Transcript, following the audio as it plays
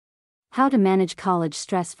How to manage college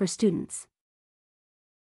stress for students.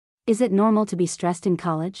 Is it normal to be stressed in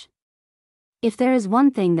college? If there is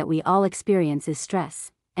one thing that we all experience is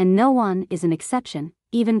stress, and no one is an exception,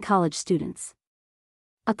 even college students.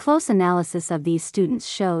 A close analysis of these students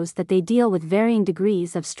shows that they deal with varying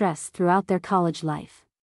degrees of stress throughout their college life.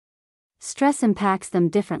 Stress impacts them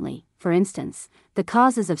differently. For instance, the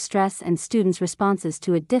causes of stress and students' responses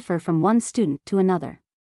to it differ from one student to another.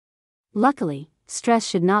 Luckily, stress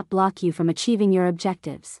should not block you from achieving your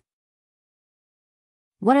objectives.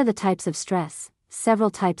 What are the types of stress? Several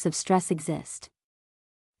types of stress exist.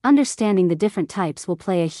 Understanding the different types will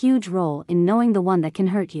play a huge role in knowing the one that can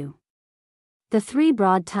hurt you. The three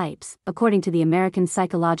broad types, according to the American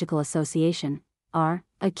Psychological Association, are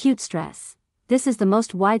acute stress. This is the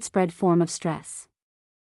most widespread form of stress.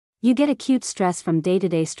 You get acute stress from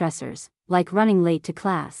day-to-day stressors, like running late to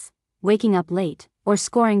class, waking up late, or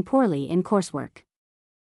scoring poorly in coursework.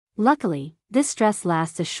 Luckily, this stress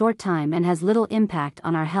lasts a short time and has little impact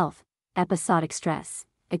on our health. Episodic stress.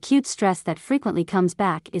 Acute stress that frequently comes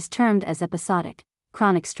back is termed as episodic,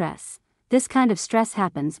 chronic stress. This kind of stress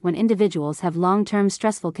happens when individuals have long-term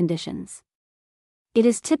stressful conditions. It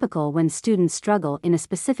is typical when students struggle in a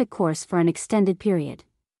specific course for an extended period.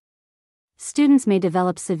 Students may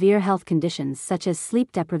develop severe health conditions such as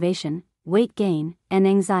sleep deprivation, weight gain, and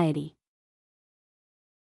anxiety.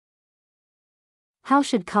 How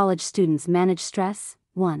should college students manage stress?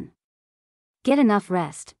 1. Get enough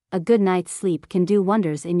rest. A good night's sleep can do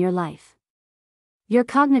wonders in your life. Your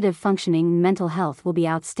cognitive functioning and mental health will be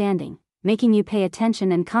outstanding, making you pay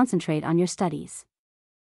attention and concentrate on your studies.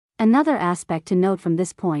 Another aspect to note from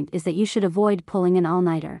this point is that you should avoid pulling an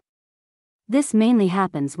all-nighter. This mainly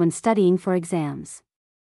happens when studying for exams.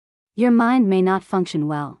 Your mind may not function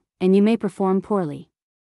well, and you may perform poorly.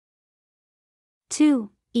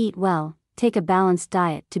 2. Eat well. Take a balanced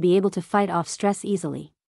diet to be able to fight off stress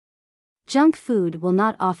easily. Junk food will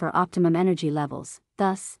not offer optimum energy levels,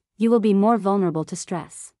 thus, you will be more vulnerable to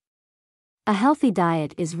stress. A healthy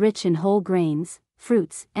diet is rich in whole grains,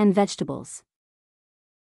 fruits, and vegetables.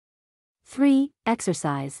 3.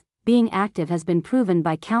 Exercise. Being active has been proven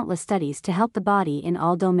by countless studies to help the body in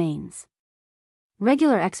all domains.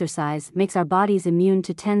 Regular exercise makes our bodies immune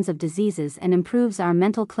to tens of diseases and improves our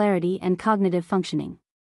mental clarity and cognitive functioning.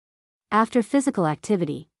 After physical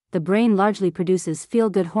activity, the brain largely produces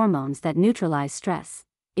feel-good hormones that neutralize stress.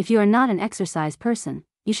 If you are not an exercise person,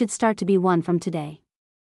 you should start to be one from today.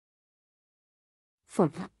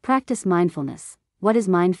 4. Practice mindfulness. What is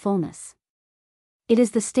mindfulness? It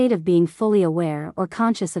is the state of being fully aware or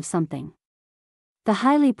conscious of something. The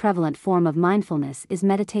highly prevalent form of mindfulness is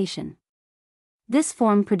meditation. This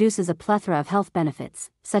form produces a plethora of health benefits,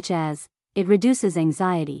 such as, it reduces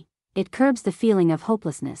anxiety, it curbs the feeling of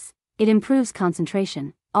hopelessness, it improves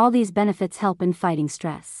concentration. All these benefits help in fighting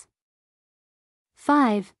stress.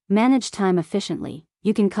 5. Manage time efficiently.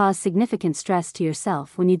 You can cause significant stress to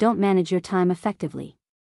yourself when you don't manage your time effectively.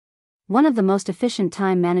 One of the most efficient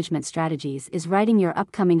time management strategies is writing your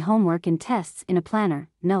upcoming homework and tests in a planner,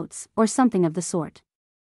 notes, or something of the sort.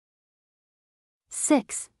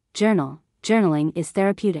 6. Journal. Journaling is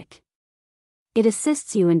therapeutic. It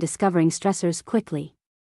assists you in discovering stressors quickly.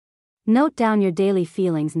 Note down your daily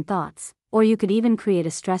feelings and thoughts, or you could even create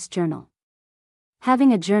a stress journal.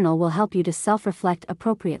 Having a journal will help you to self-reflect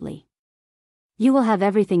appropriately. You will have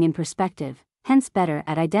everything in perspective, hence better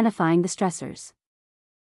at identifying the stressors.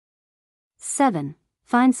 7.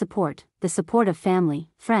 Find support. The support of family,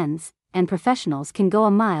 friends, and professionals can go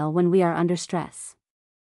a mile when we are under stress.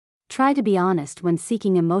 Try to be honest when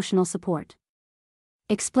seeking emotional support.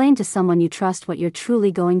 Explain to someone you trust what you're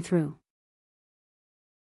truly going through.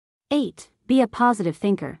 8. Be a positive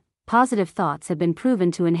thinker. Positive thoughts have been proven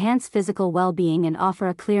to enhance physical well-being and offer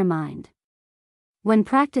a clear mind. When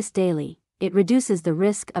practiced daily, it reduces the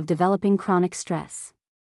risk of developing chronic stress.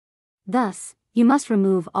 Thus, you must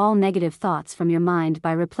remove all negative thoughts from your mind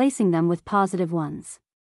by replacing them with positive ones.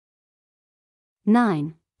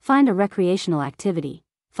 9. Find a recreational activity.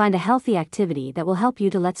 Find a healthy activity that will help you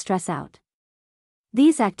to let stress out.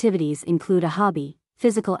 These activities include a hobby,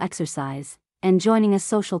 physical exercise, and joining a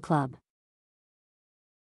social club.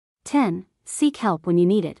 10. Seek help when you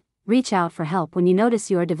need it. Reach out for help when you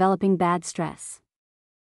notice you are developing bad stress.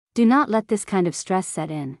 Do not let this kind of stress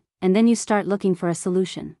set in, and then you start looking for a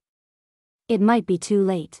solution. It might be too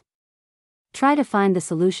late. Try to find the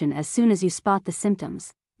solution as soon as you spot the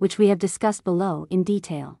symptoms, which we have discussed below in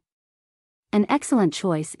detail. An excellent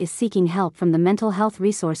choice is seeking help from the mental health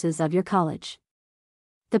resources of your college.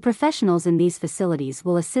 The professionals in these facilities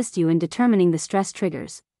will assist you in determining the stress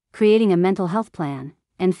triggers, creating a mental health plan,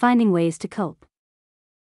 and finding ways to cope.